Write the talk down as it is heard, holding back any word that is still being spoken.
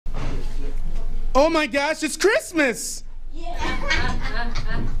Oh my gosh, it's Christmas! Yeah.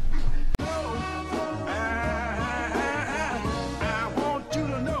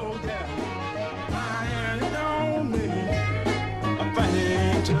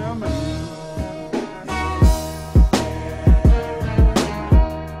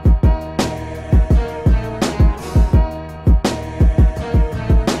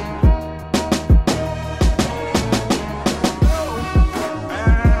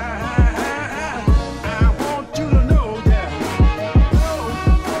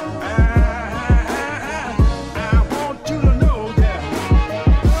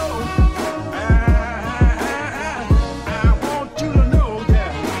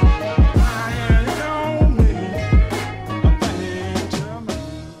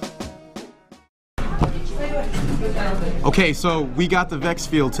 Okay, so we got the VEX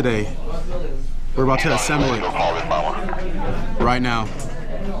field today. We're about to assemble it right now.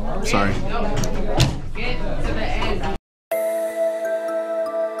 Sorry.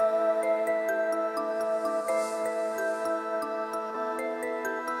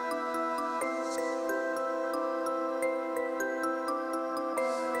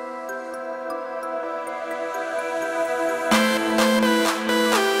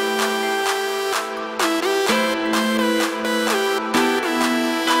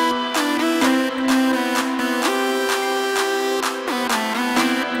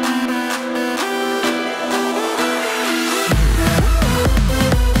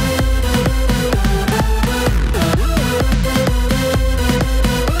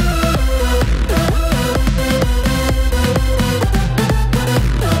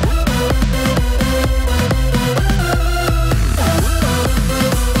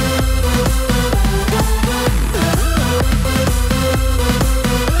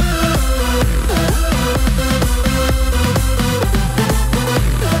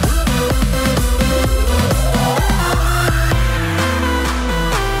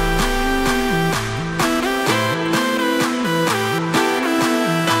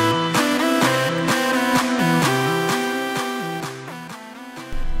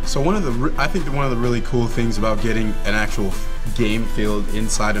 So I think one of the really cool things about getting an actual game field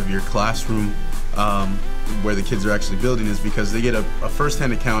inside of your classroom where the kids are actually building is because they get a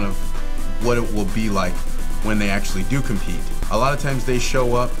first-hand account of what it will be like when they actually do compete. A lot of times they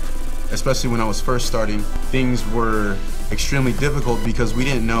show up, especially when I was first starting, things were extremely difficult because we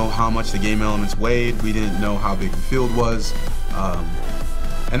didn't know how much the game elements weighed, we didn't know how big the field was.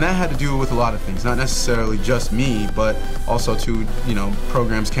 And that had to do with a lot of things, not necessarily just me, but also to, you know,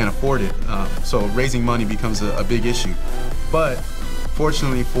 programs can't afford it. So raising money becomes a big issue. But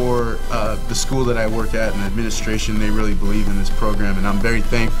fortunately for the school that I work at and administration, they really believe in this program, and I'm very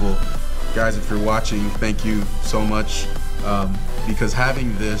thankful. Guys, if you're watching, thank you so much, because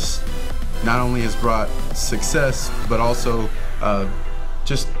having this not only has brought success, but also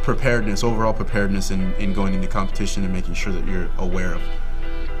just preparedness, overall preparedness in going into competition and making sure that you're aware of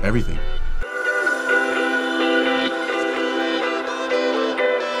everything.